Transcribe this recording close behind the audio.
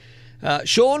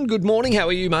Sean, good morning. How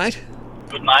are you, mate?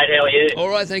 Good, mate. How are you? All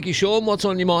right, thank you, Sean. What's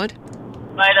on your mind?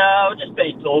 Mate, I've just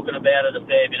been talking about it a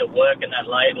fair bit at work and that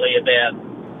lately about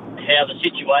how the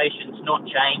situation's not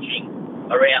changing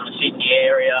around the Sydney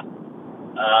area.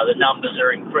 The numbers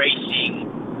are increasing.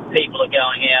 People are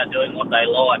going out doing what they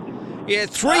like. Yeah,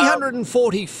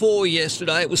 344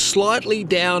 yesterday. It was slightly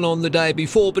down on the day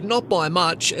before, but not by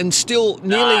much, and still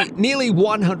nearly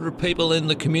 100 people in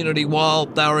the community while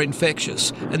they were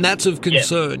infectious, and that's of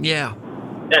concern, yeah.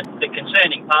 That's the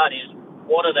concerning part is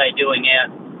what are they doing out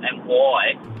and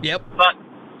why? Yep. But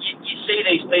you see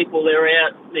these people, they're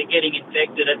out, they're getting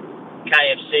infected at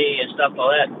KFC and stuff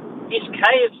like that. Is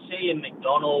KFC and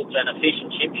McDonald's and a fish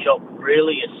and chip shop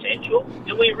really essential?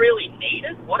 Do we really need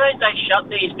it? Why don't they shut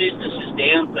these businesses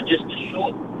down for just a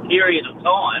short period of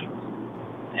time?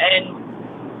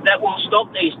 And that will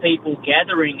stop these people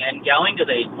gathering and going to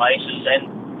these places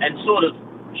and sort of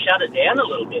shut it down a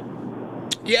little bit.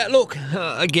 Yeah, look,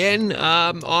 again,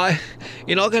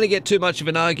 you're not going to get too much of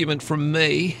an argument from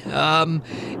me.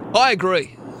 I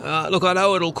agree. Look, I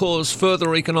know it'll cause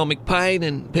further economic pain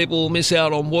and people will miss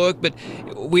out on work, but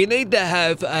we need to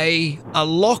have a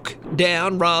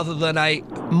lockdown rather than a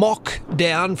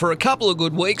mockdown for a couple of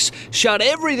good weeks. Shut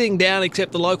everything down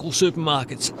except the local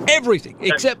supermarkets. Everything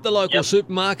except the local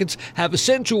supermarkets. Have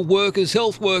essential workers,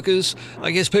 health workers,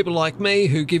 I guess people like me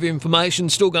who give information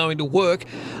still going to work.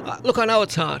 Look, I know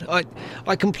it's hard.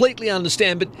 I completely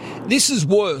understand, but this is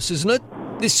worse, isn't it?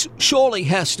 This surely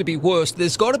has to be worse.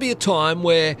 There's got to be a time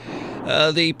where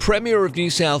the Premier of New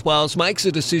South Wales makes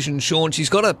a decision, Sean. She's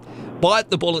got to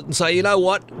bite the bullet and say, you know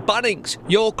what, Bunnings,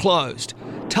 you're closed.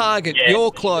 Target,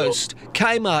 you're closed.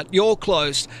 Kmart, you're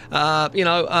closed.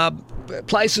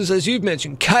 Places, as you've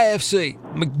mentioned, KFC,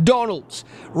 McDonald's,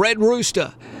 Red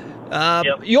Rooster,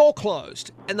 you're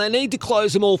closed. And they need to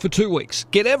close them all for 2 weeks.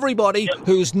 Get everybody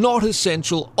who's not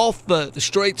essential off the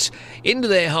streets into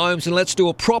their homes, and let's do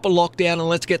a proper lockdown and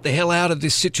let's get the hell out of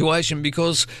this situation,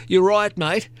 because you're right,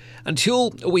 mate.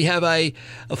 Until we have a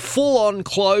full-on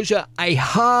closure, a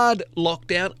hard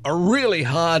lockdown, a really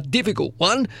hard, difficult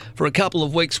one for a couple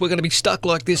of weeks, we're going to be stuck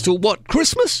like this till what,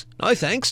 Christmas? No thanks.